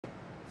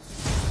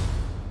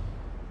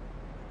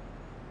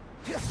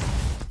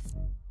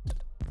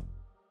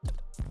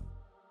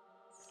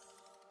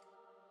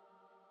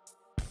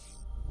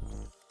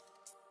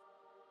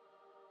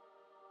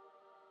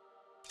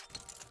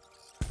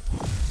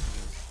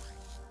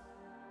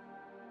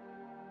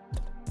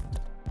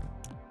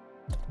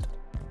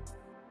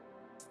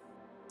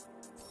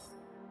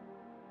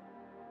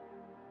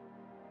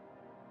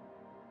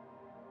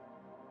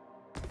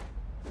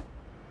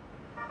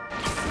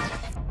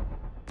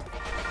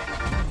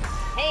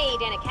Hey,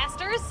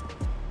 Danicasters!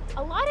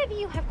 A lot of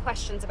you have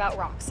questions about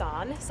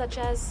Roxxon, such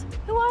as,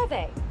 who are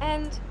they?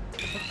 And...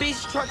 The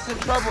beast truck's in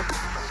trouble.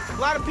 A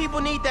lot of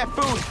people need that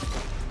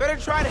food. Better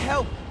try to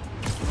help.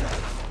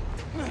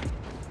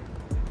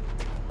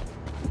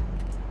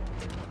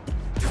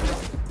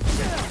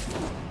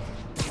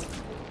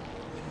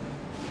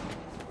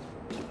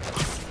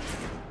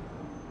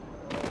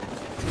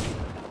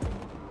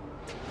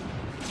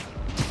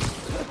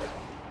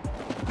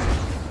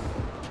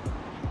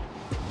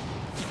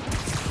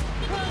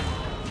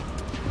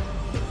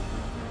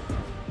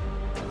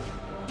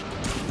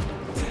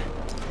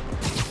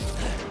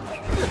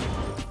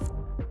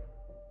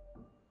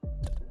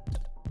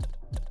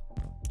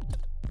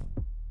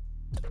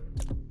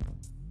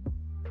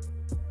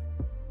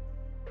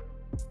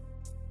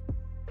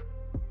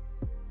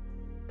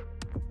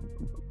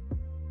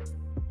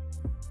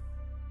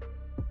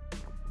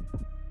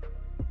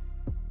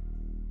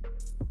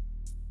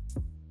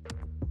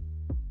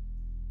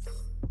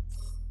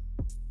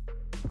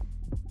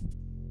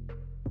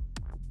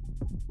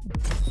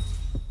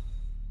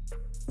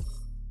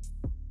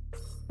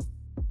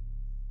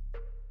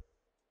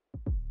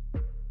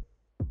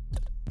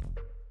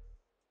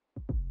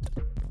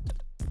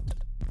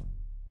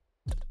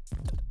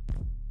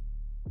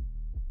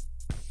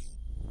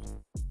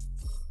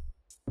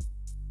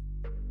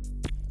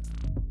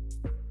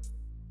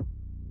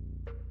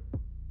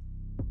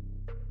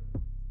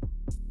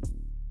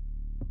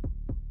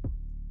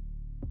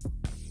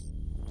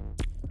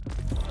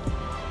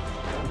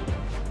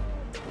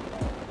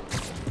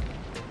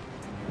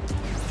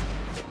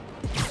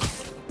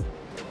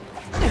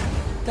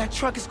 That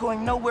truck is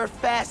going nowhere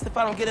fast if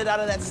I don't get it out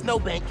of that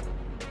snowbank.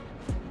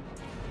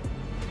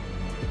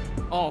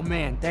 Oh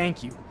man,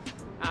 thank you.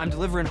 I'm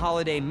delivering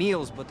holiday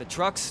meals, but the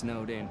truck's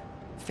snowed in.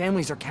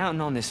 Families are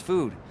counting on this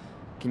food.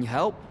 Can you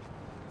help?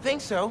 Think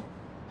so.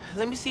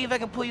 Let me see if I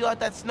can pull you out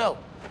that snow.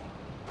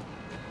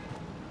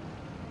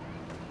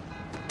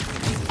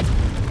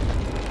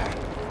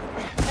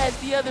 As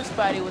the other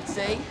Spidey would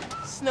say,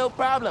 it's no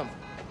problem.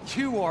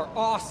 You are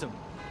awesome.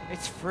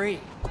 It's free.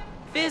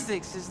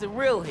 Physics is the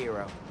real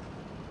hero.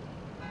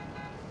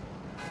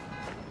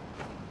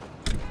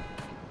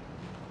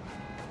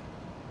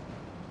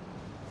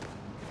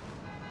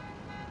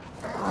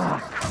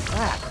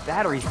 Crap,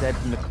 battery's dead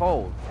from the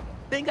cold.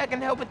 Think I can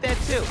help with that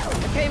too.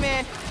 Okay,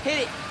 man, hit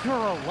it. You're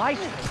a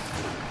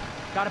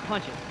lifesaver. Gotta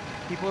punch it.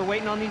 People are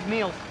waiting on these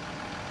meals.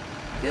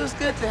 Feels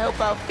good to help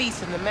out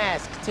Feast in the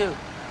mask, too.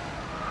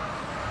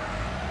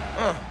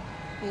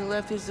 He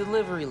left his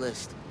delivery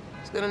list.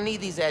 He's gonna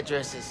need these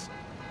addresses.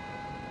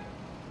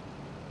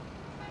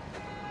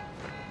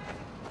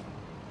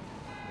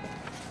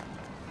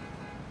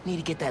 Need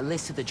to get that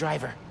list to the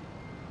driver.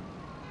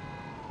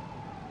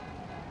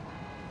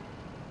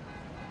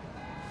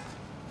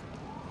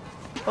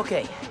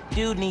 Okay,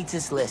 dude needs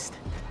this list.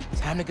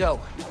 Time to go.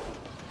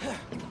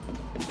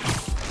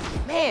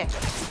 Man,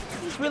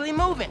 he's really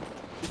moving.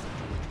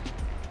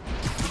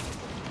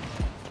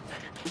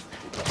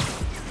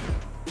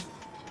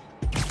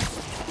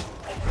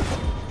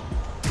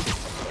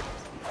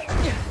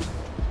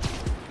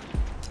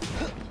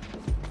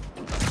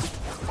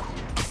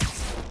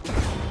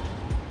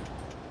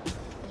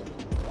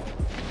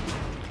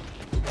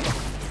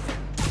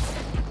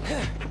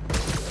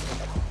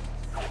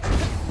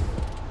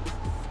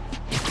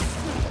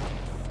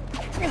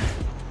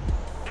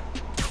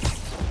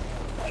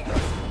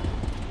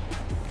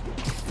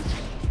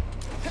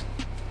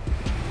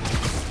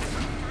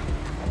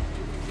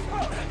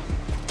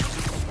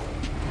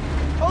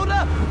 Hold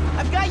up!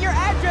 I've got your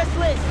address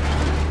list!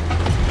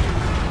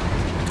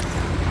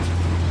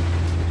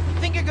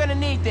 Think you're gonna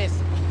need this.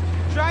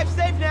 Drive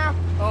safe now.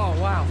 Oh,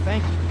 wow,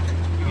 thank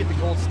you. You get the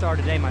gold star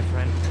today, my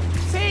friend.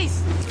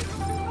 Peace!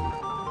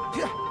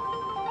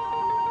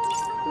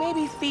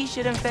 Maybe Feast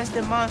should invest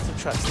in monster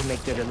trucks to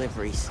make their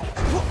deliveries.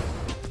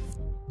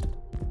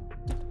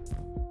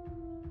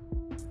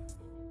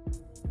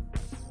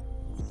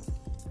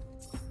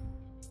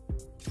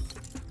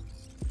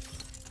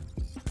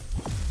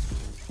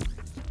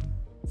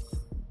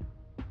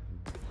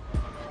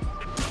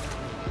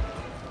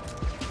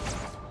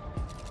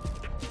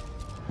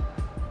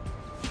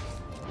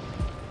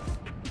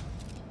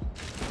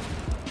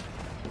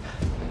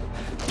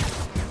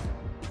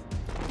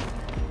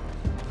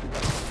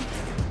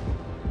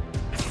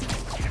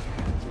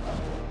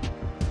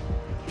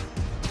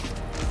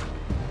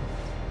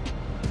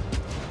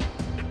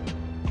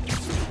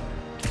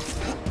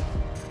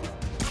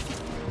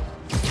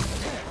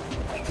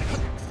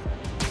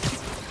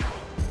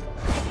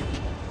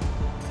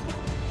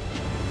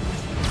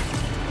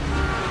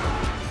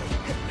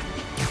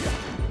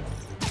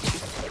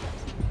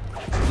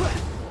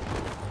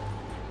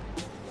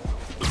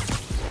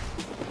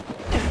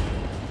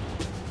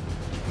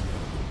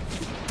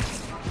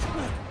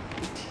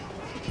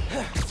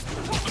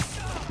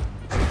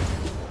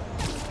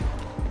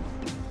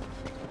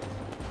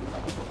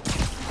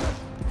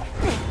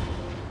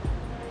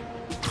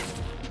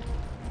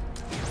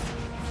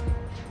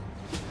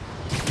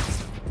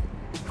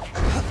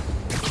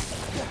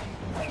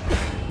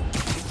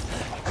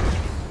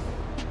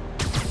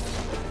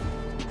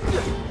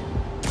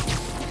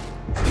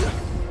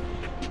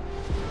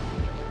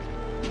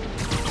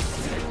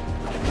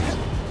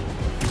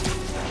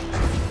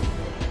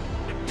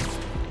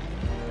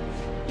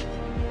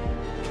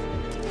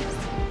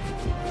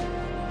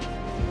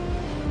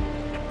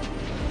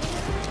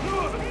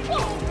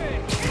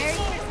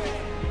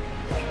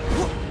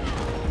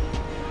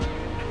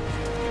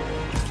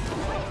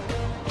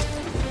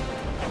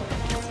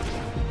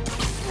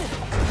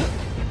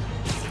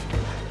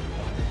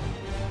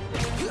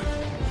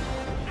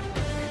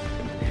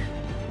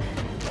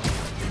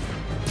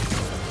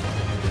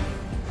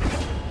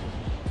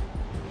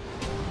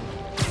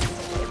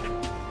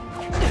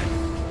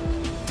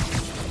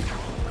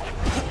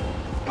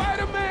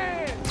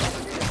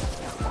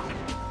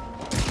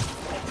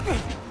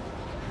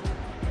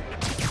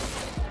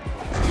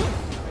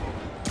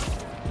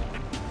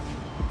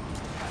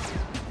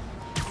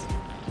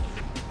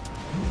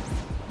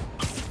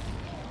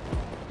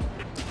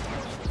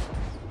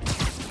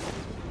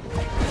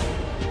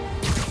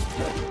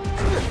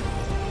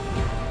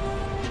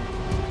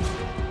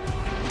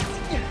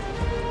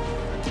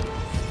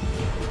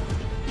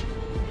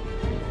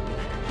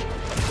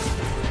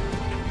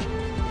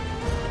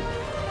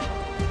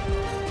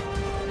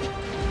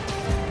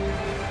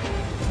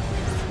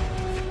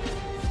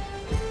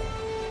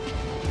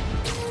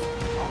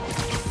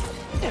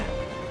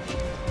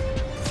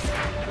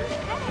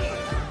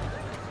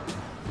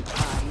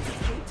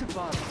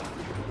 bottle,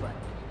 but...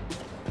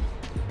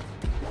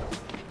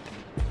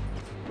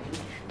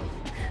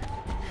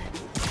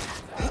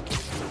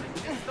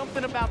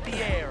 Something about the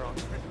air.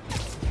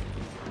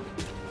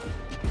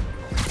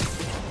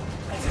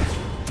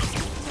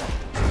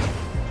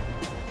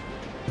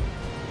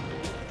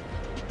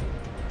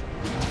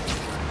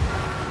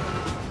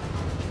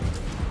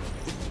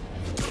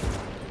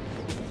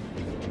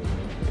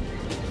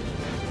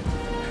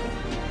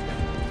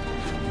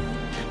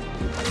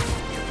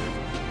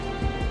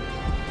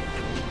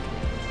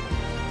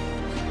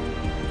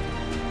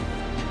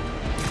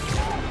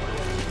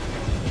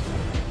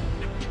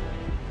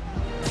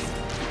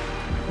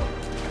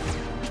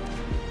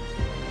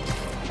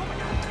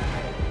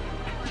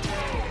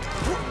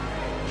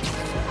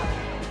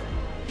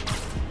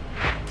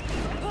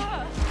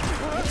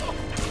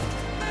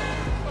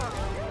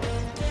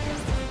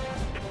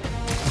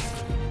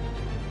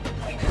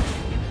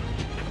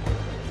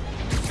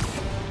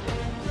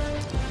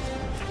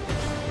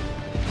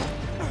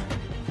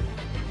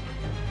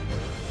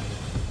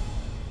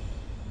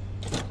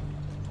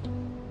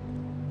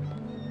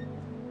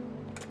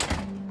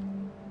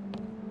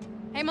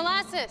 Hey,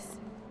 Molasses!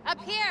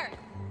 Up here!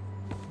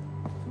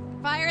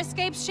 Fire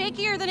escape's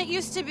shakier than it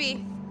used to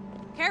be.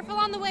 Careful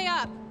on the way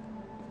up.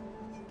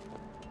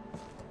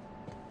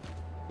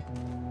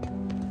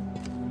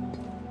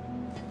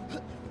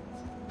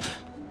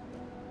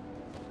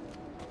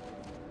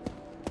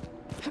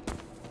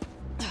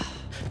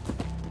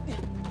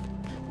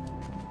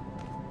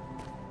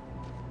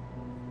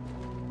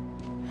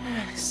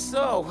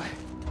 So,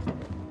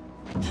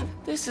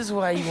 this is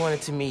why you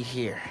wanted to meet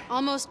here.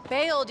 Almost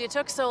bailed you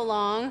took so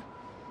long.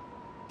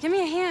 Give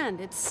me a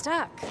hand, it's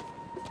stuck.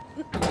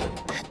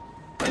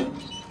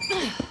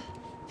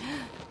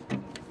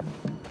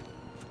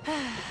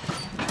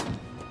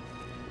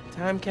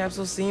 Time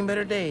capsule's seen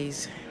better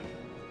days.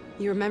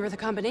 You remember the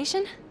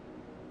combination?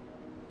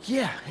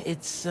 Yeah,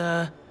 it's,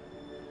 man,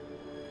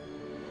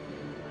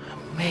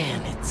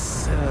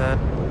 it's,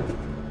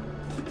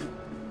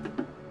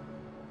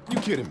 You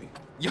kidding me?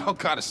 Y'all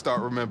gotta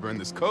start remembering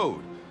this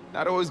code.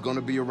 Not always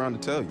gonna be around to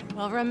tell you.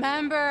 We'll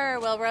remember.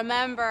 Well,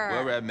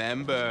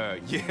 remember.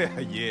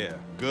 Yeah.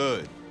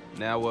 Good.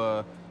 Now,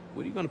 what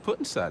are you gonna put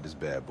inside this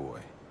bad boy?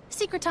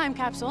 Secret time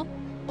capsule.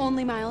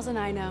 Only Miles and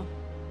I know.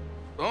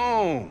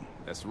 Boom!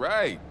 That's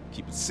right.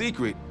 Keep it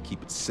secret,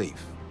 keep it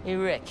safe. hey,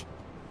 Rick.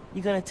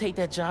 You gonna take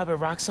that job at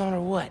Roxxon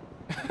or what?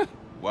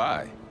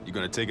 Why? You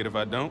gonna take it if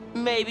I don't?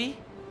 Maybe.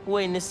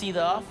 Waiting to see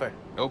the offer.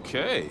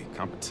 Okay,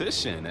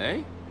 competition,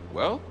 eh?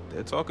 Well,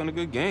 they're talking a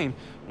good game.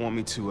 Want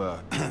me to,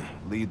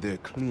 lead their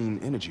clean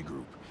energy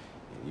group.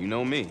 You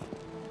know me.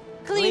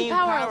 Clean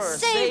power,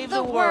 save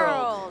the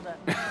world!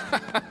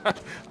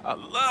 I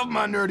love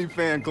my nerdy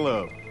fan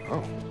club.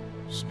 Oh,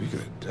 speak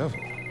of the devil.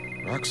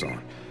 Roxxon.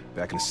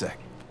 Back in a sec.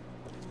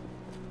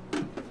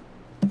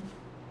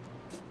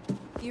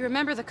 You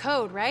remember the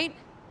code, right?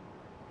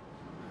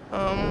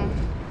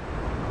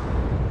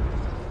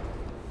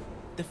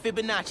 The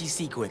Fibonacci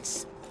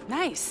sequence.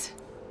 Nice.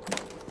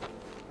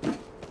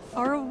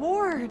 A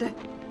reward.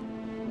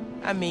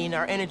 I mean,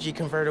 our energy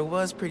converter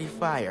was pretty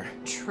fire.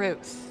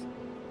 Truth.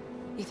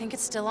 You think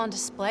it's still on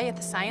display at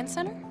the Science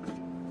Center?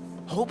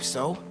 Hope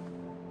so.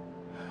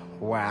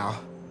 Wow.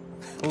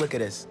 Look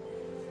at us.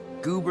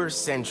 Goober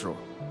Central.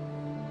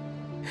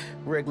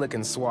 Rick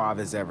looking suave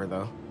as ever,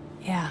 though.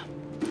 Yeah.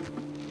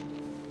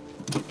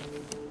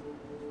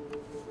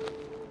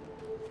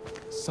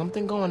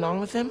 Something going on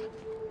with him?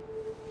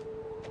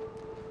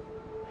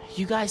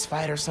 You guys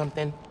fight or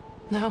something?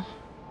 No.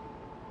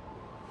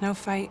 No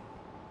fight.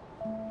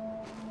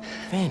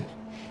 Finn,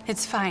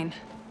 It's fine.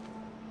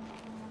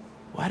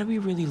 why do we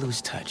really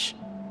lose touch?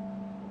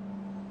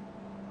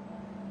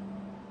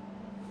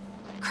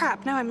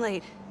 Crap, now I'm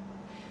late.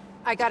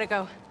 I gotta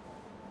go.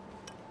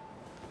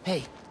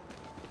 Hey,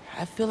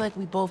 I feel like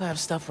we both have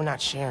stuff we're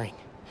not sharing.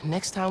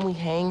 Next time we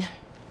hang,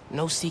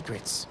 no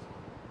secrets.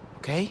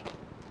 Okay?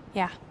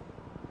 Yeah.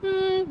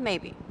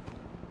 Maybe.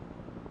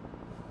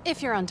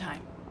 If you're on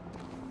time.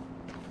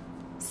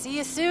 See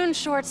you soon,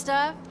 short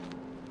stuff.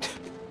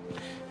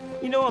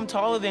 You know I'm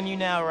taller than you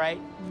now, right?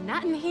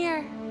 Not in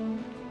here.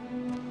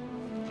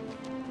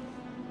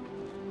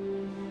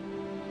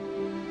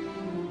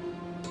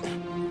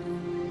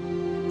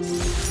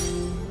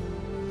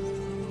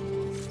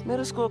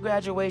 Middle school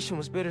graduation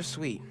was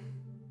bittersweet.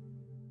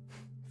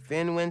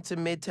 Finn went to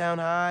Midtown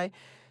High,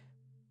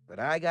 but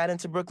I got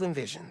into Brooklyn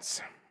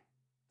Visions.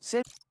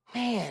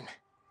 Man,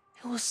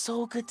 it was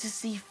so good to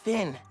see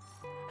Finn.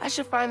 I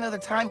should find the other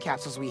time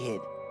capsules we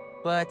hid.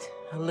 But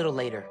a little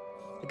later.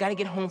 I gotta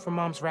get home for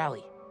Mom's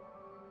rally.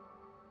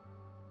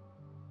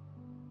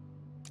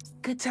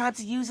 Good time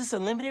to use this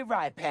unlimited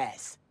ride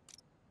pass.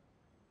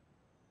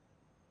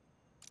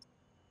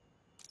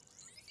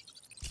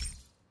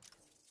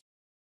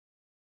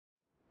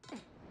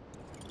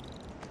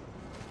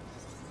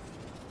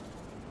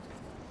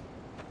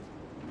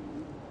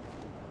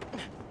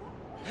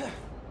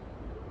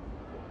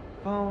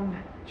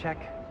 Phone, check.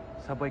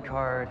 Subway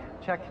card,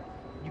 check.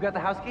 You got the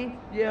house key?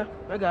 Yeah,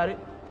 I got it.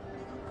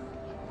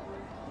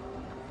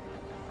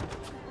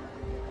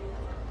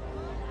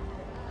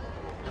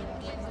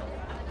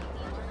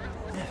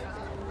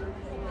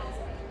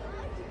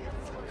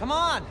 Come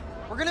on!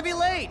 We're gonna be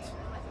late!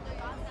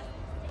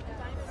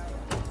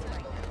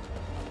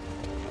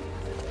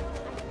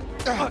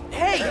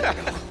 Hey!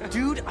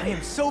 Dude, I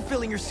am so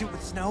filling your suit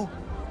with snow.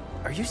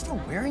 Are you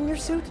still wearing your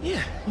suit?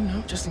 Yeah, you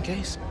know, just in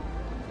case.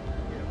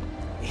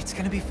 It's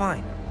gonna be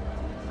fine.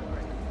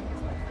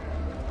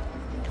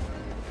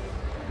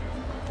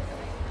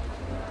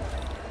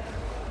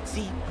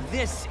 See,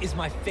 this is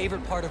my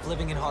favorite part of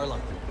living in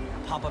Harlem.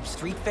 Pop-up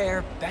street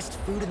fair, best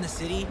food in the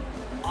city,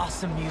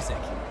 awesome music.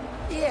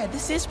 Yeah,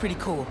 this is pretty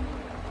cool.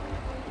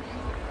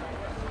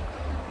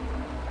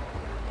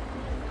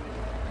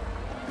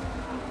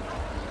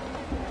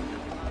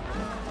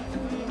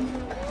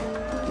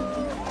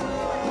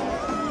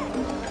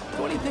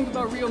 What do you think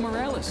about Rio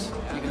Morales?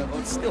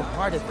 It's still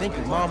hard to think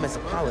of Mom as a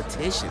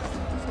politician.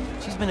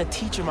 She's been a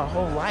teacher my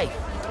whole life.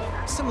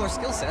 Similar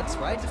skill sets,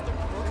 right?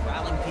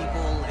 Rallying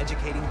people,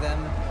 educating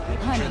them,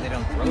 making sure they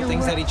don't throw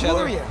things at each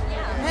other.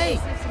 Hey!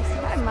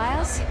 Hi,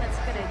 Miles.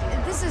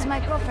 This is my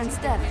girlfriend,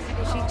 Steph.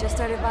 She just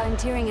started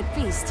volunteering at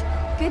Feast.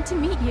 Good to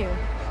meet you.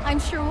 I'm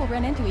sure we'll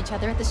run into each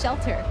other at the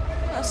shelter.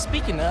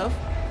 Speaking of...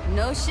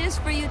 No shifts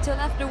for you till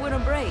after winter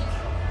break.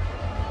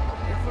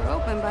 If we're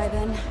open by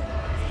then.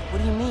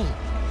 What do you mean?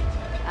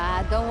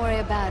 Don't worry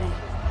about it.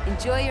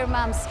 Enjoy your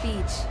mom's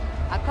speech.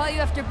 I'll call you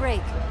after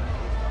break.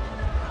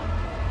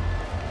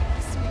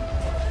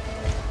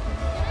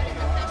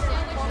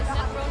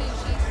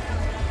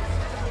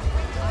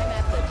 I'm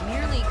at the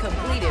nearly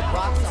completed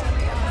Roxxon.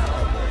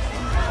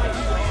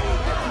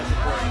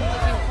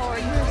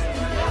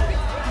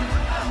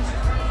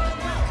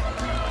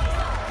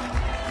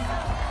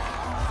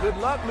 Good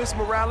luck, Miss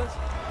Morales.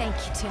 Thank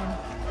you, Tim.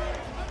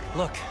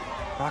 Look,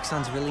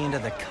 Roxxon's really into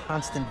the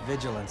constant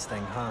vigilance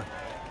thing, huh?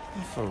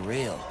 For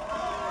real.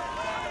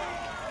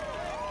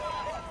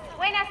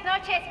 Buenas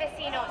noches,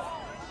 vecinos.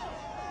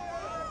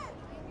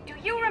 Do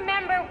you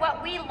remember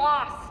what we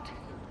lost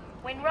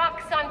when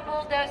Roxxon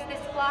bulldozed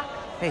this block?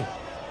 Hey,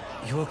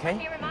 you okay? Let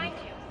me remind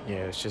you.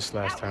 Yeah, it's just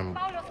last time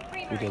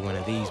we did one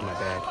of these, my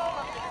bad.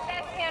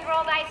 Best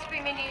hand-rolled ice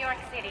cream in New York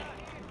City.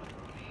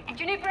 And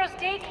Junipero's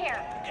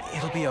daycare.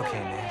 It'll be okay,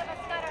 man.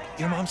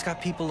 Your mom's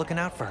got people looking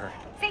out for her.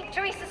 St.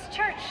 Teresa's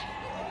Church,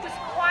 whose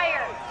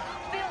choir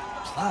built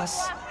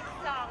Plus, song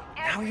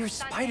now you're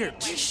Spider.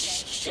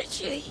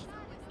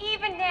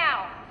 Even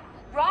now,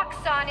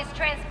 Roxxon is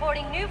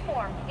transporting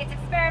Nuform, its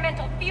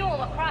experimental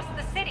fuel, across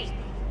the city.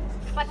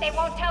 But they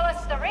won't tell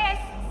us the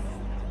risks.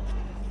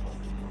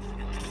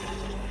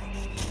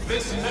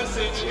 This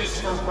message is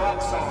from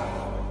Roxxon.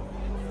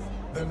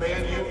 The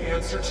man you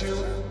answer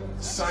to,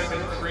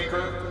 Simon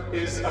Krieger,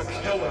 is a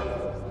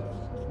killer.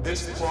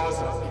 This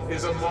plaza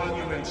is a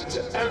monument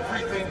to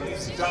everything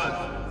he's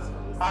done.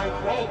 I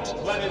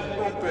won't let it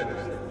open.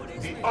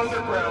 The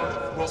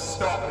underground will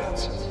stop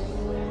it.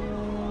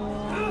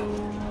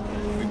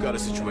 We've got a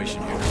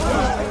situation here.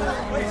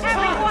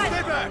 Everyone,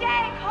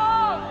 stay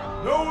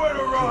calm! Nowhere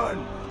to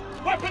run!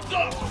 Weapons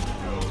up!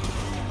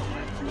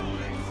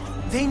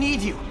 They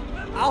need you.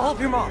 I'll help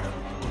your mom.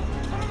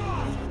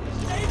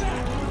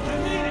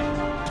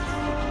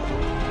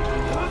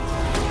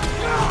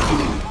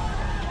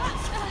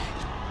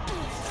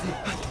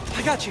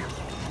 I got you.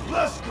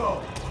 Let's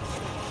go!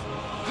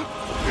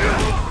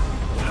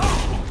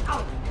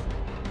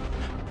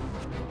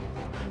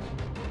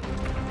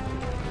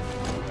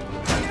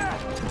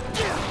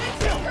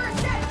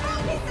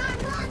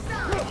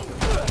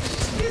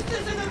 This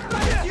isn't as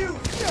bad as you,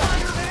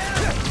 Spider-Man!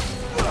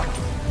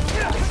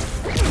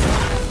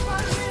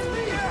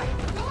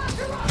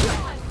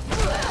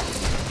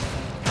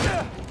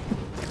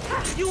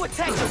 You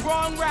attacked the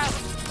wrong route!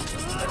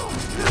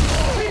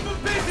 Keep him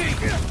busy!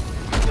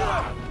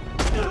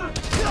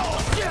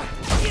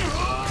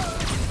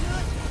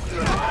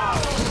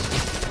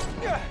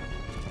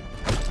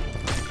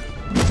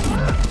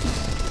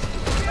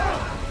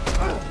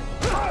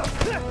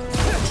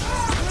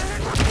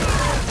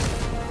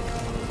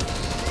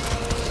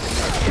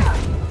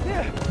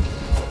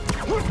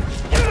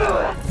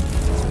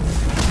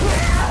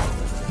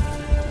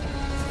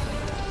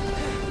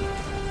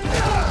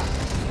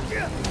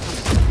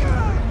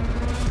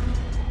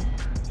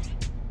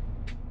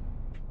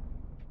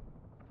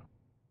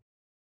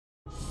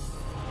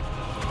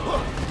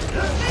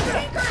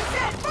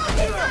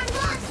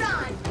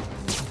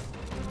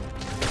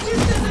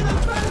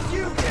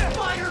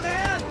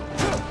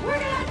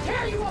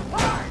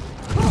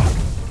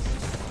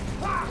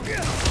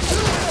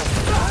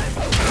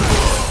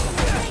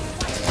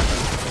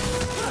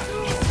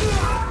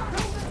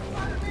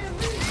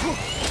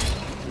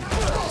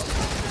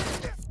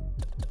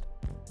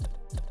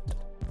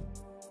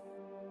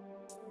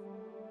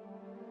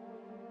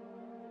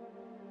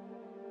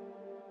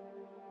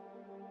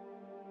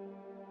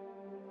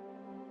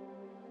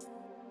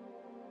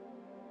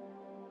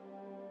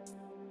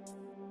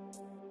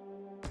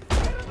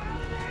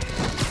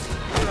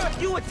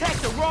 You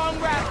attacked the wrong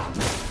route!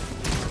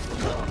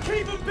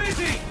 Keep him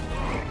busy!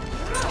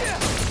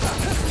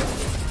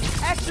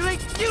 Extra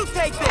You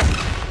take this!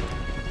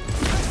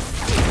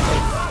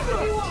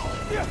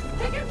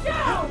 Take him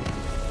down!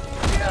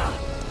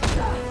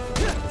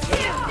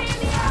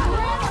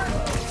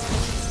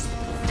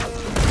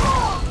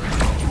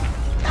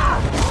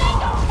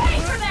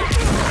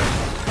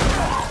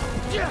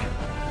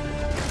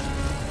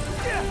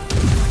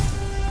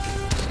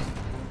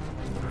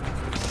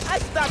 I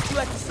stopped you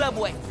at the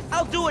subway.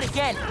 I'll do it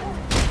again.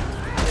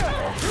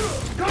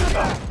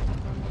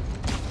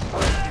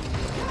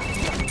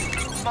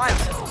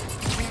 Miles,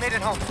 we made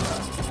it home.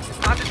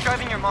 I'm just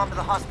driving your mom to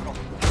the hospital.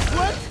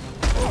 What?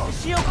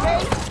 Is she okay?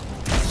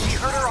 She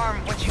hurt her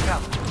arm when she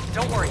fell.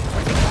 Don't worry,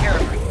 we're taking care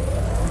of her.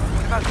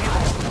 What about you?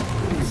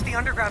 What's the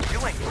underground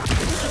doing?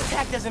 This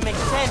attack doesn't make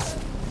sense.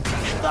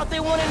 I thought they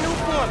wanted new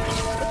form,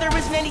 but there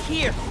isn't any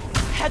here.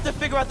 Had to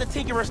figure out the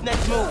Tinkerer's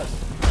next move.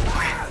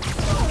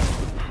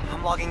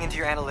 I'm logging into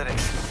your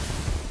analytics.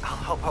 I'll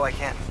help how I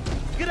can.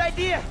 Good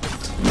idea.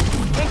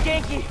 And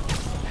Ganke,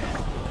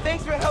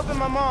 thanks for helping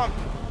my mom.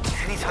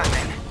 Anytime,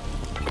 man.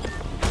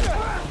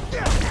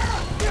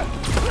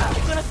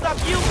 I'm gonna stop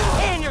you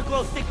and your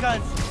glow stick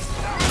guns.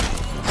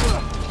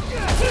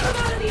 Keep him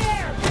out of the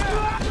air!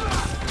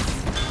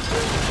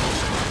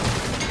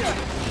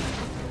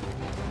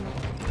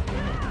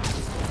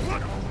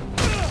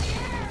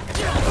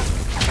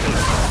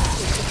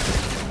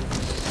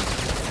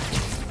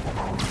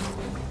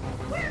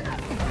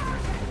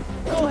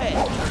 Go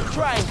ahead,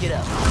 try and get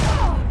up.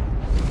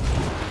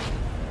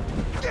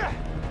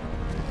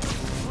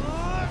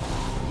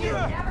 You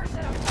never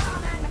should have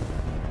fallen!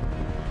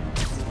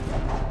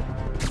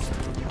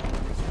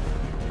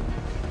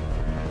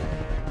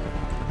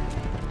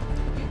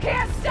 You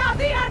can't stop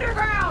the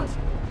underground!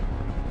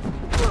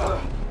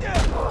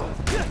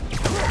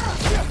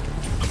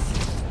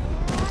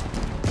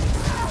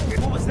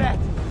 What was that?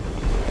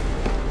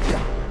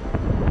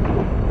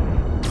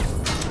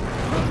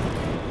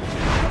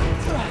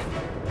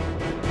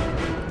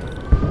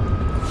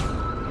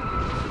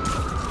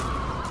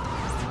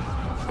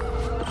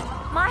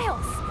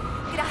 Miles!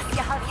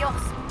 Gracias a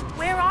Dios.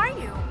 Where are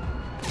you?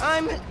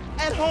 I'm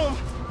at home,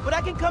 but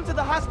I can come to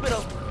the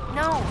hospital.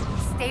 No,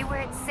 stay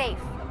where it's safe.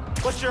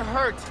 But you're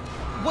hurt.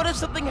 What if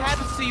something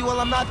happens to you while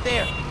I'm not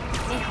there?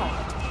 Mijo,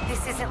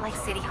 this isn't like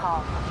City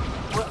Hall.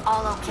 We're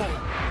all okay.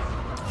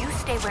 You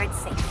stay where it's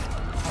safe.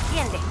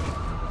 Atiende.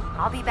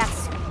 I'll be back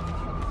soon.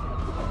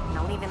 And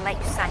I'll even let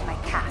you sign my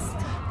cast.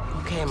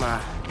 Okay, Ma.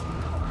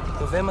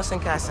 Nos vemos en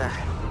casa.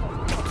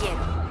 Te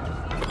quiero.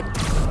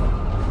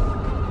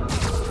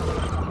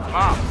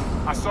 Mom,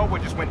 I saw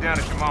what just went down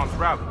at your mom's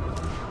rally.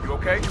 You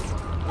okay?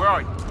 Where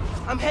are you?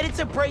 I'm headed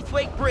to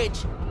Braithwaite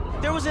Bridge.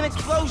 There was an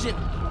explosion.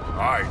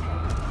 Alright.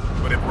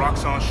 But if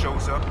Roxxon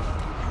shows up,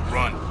 you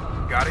run.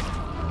 Got it?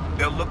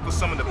 They'll look for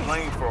someone to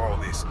blame for all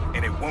this,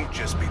 and it won't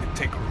just be the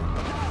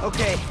Tinkerer.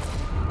 Okay.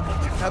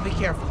 I'll be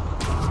careful.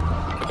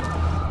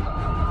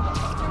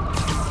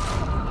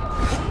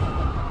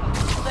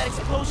 That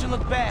explosion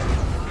looked bad.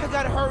 I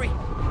gotta hurry.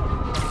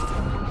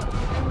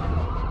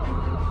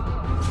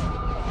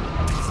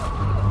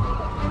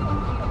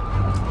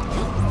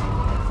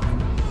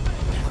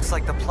 Looks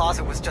like the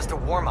plaza was just a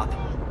warm-up.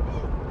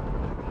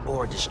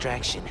 Or a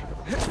distraction.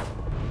 Go,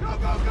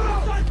 go,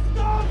 go!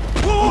 Stop!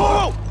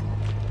 Whoa!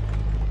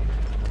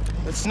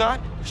 Let's not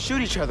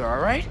shoot each other, all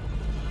right?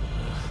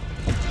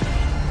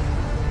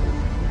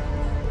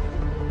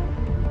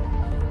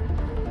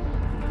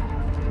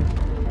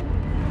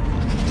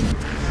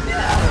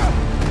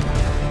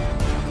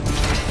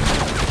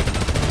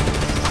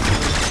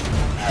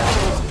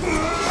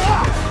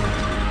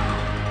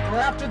 We're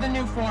after the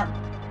new form.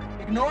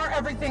 Ignore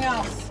everything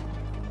else.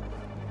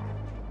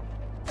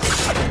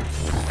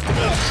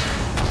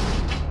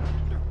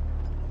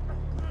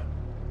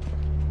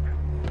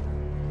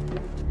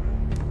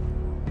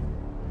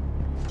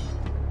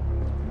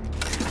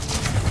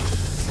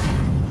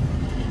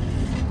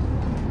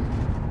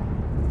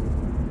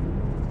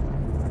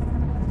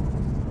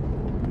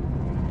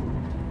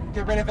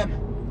 Get rid of him.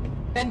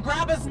 Then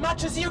grab as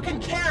much as you can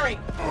carry!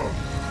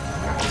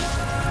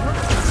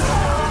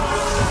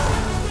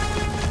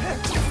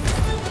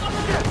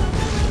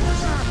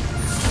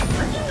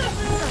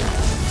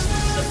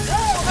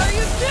 What are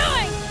you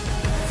doing?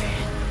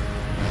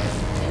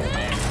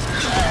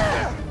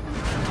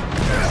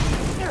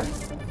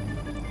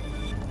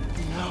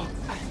 No.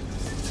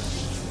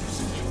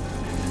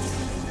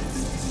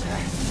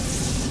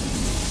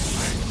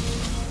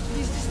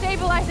 He's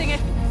destabilizing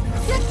it.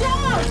 Get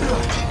down!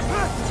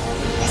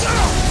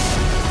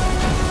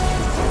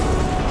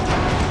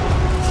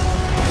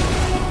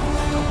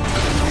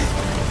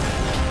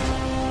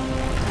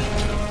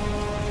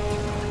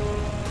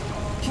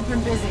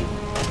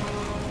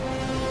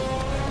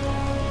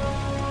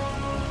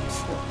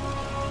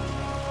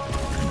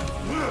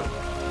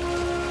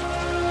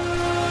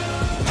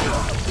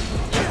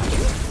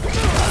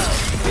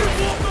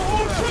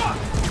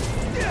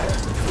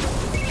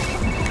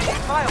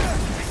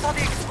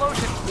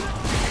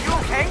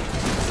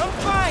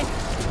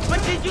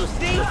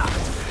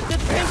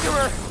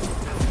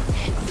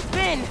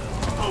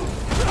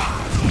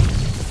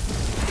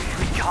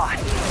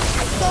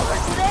 saw her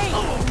today!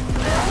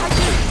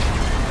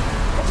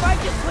 If I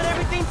just put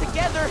everything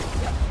together...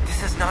 This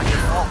is not your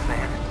fault,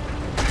 man.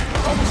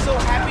 I was so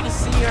happy to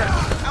see her.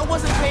 I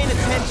wasn't paying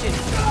attention.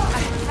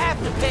 I have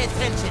to pay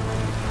attention.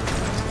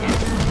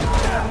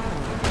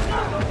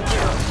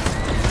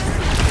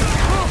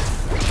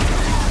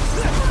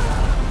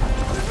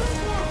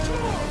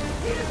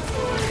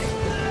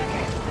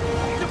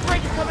 The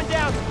bridge is coming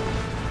down.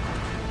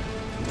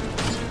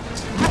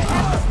 I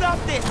have to stop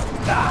this.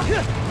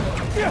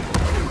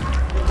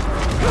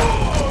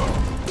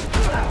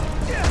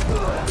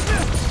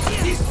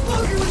 The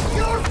explosion was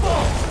your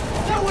fault!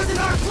 That wasn't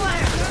our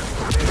plan!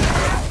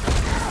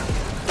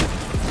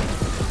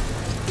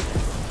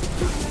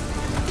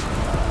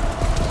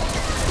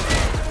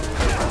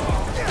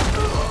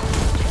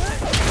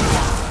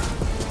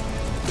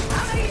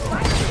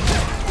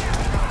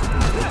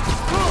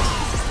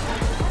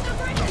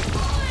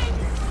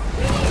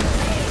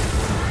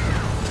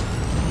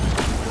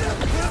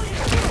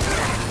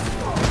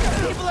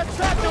 People are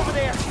trapped over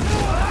there.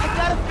 I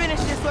gotta finish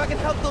this so I can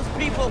help those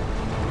people.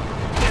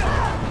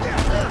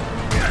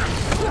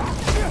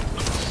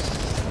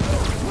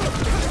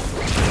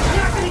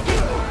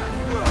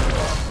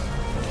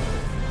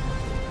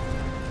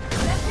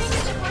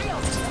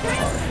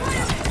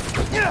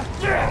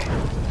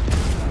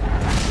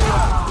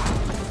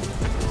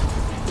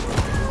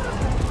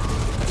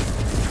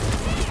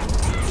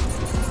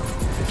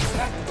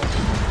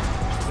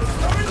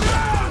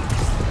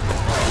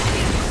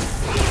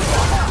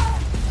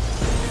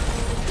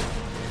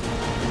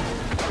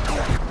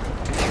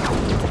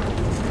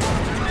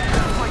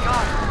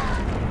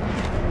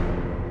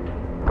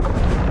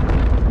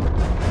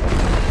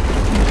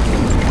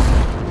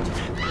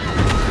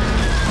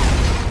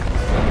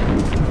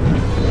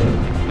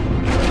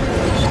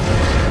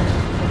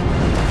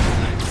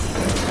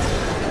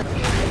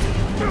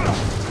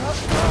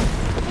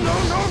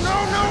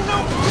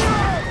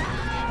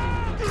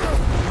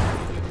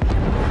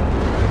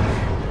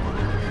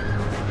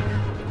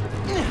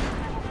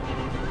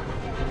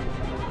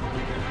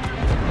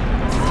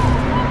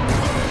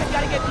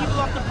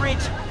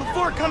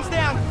 Before it comes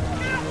down!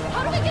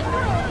 How do we get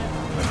through?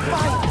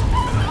 Fine!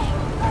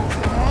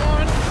 Come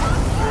on!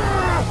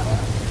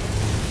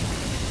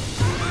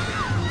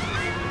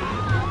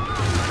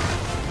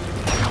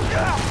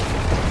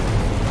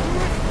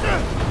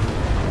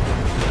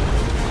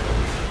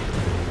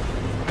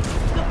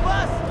 The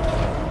bus!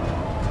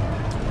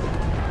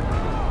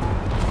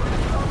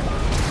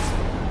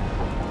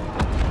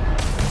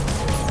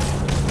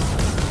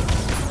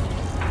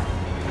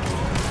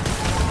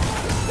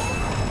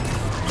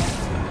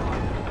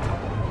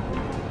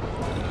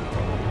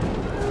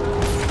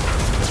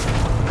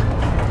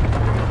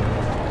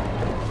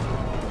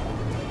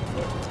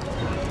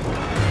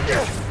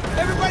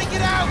 Everybody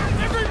get out!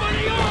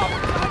 Everybody off!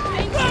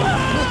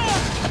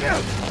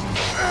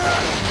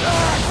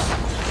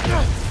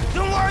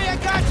 Don't worry, I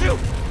got you!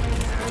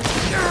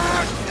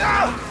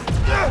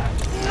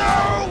 No!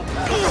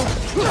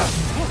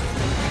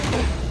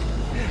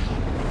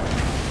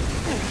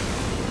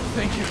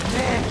 Thank you.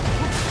 Man!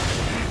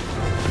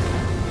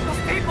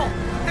 Those people!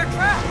 They're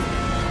trapped!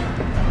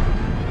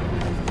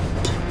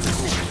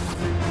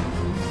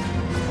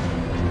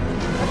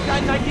 I've got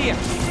an idea!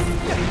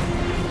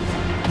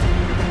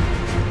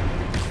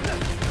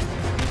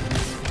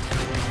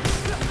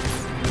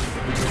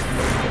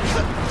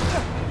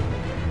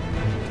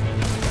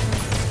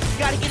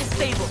 Gotta get it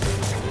stable.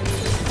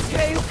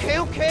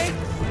 Okay.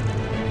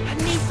 I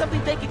need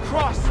something they can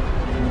cross.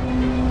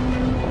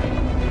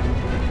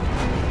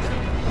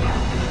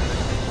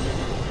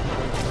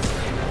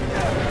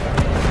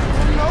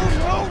 No!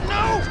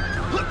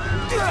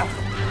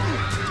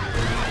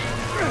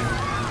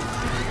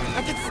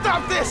 I can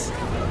stop this!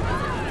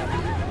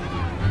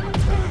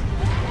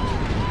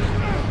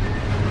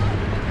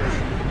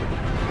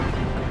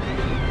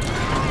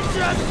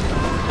 Just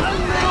a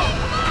little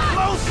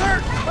closer!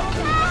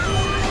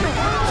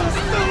 Just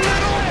a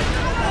little!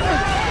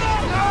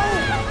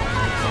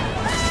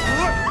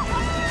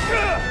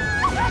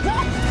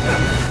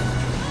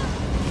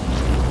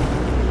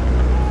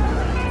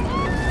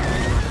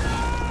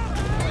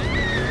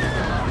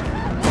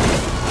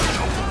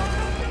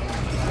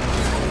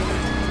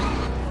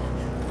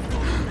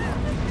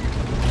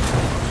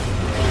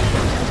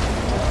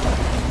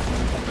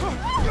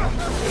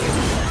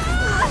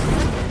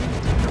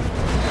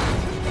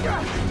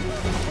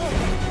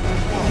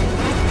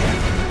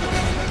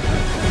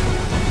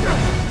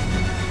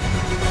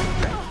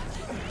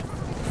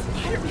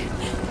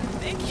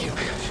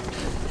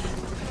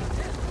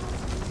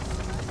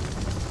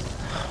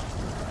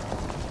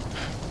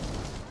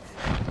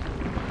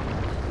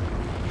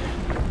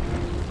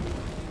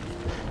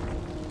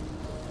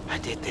 I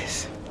did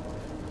this.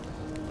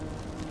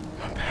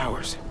 My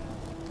powers.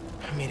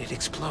 I made it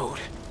explode.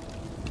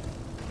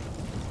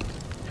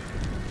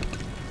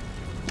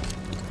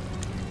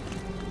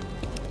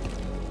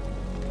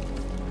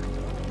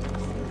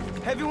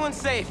 Everyone's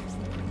safe.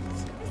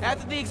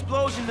 After the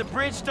explosion, the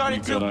bridge started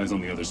We've got eyes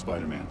on the other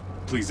Spider-Man.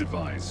 Please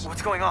advise.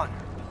 What's going on?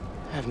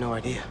 I have no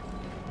idea.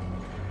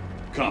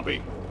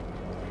 Copy.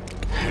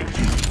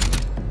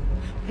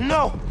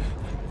 No!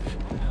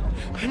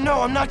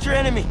 No, I'm not your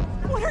enemy!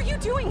 What are you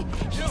doing?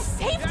 He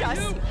saved us!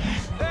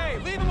 Hey,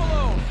 leave him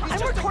alone!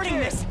 I'm recording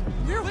this!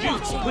 We're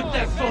watching! Put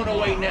that phone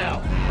away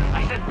now!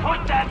 I said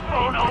put that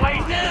phone away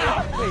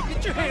now! Hey,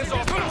 get your hands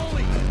off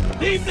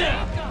me! Leave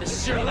now! This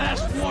is your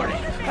last warning!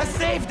 I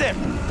saved him!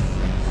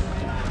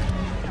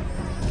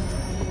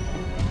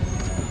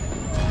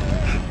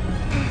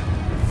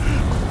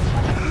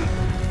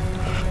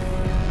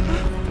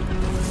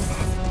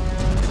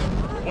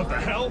 What the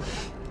hell?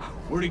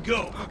 Where'd he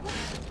go?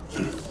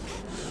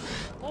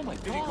 Oh my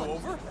God! Did he go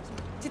over?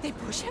 Did they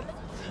push him?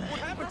 What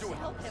happened to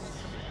him?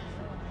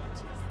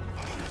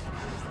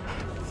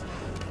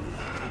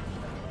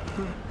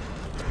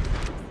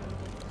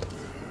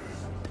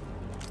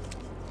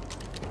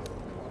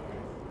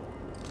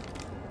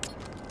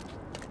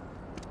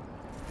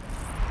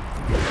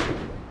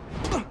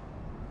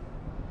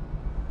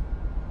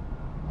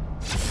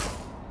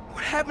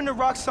 What happened to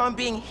Roxxon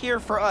being here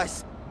for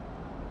us?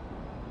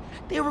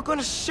 They were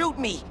gonna shoot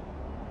me!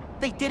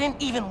 They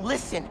didn't even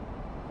listen!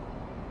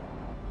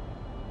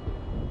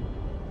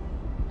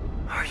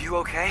 Are you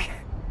okay?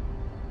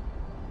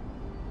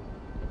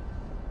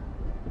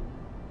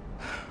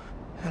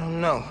 I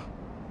don't know.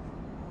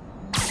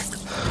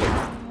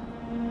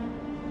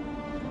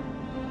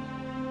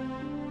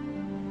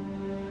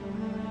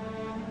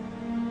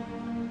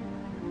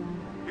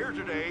 Here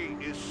today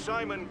is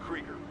Simon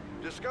Krieger,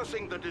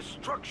 discussing the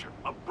destruction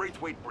of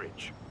Braithwaite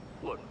Bridge.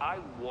 Look, I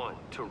want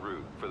to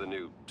root for the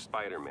new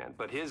Spider-Man,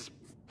 but his,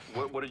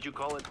 what did you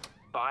call it?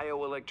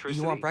 Bioelectricity?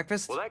 You want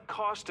breakfast? Well, that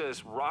cost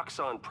us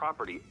Roxxon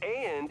property,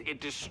 and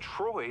it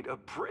destroyed a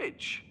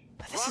bridge.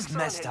 This is Roxxon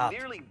messed had up.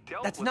 nearly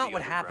dealt That's with not the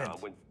what underground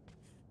happened. when-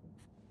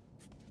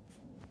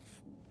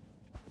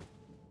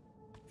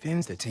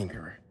 Finn's the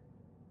Tinkerer.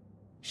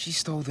 She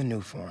stole the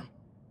new form.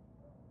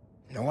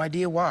 No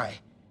idea why.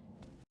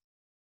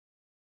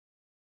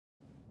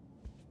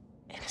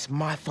 And it's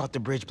my fault the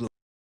bridge blew.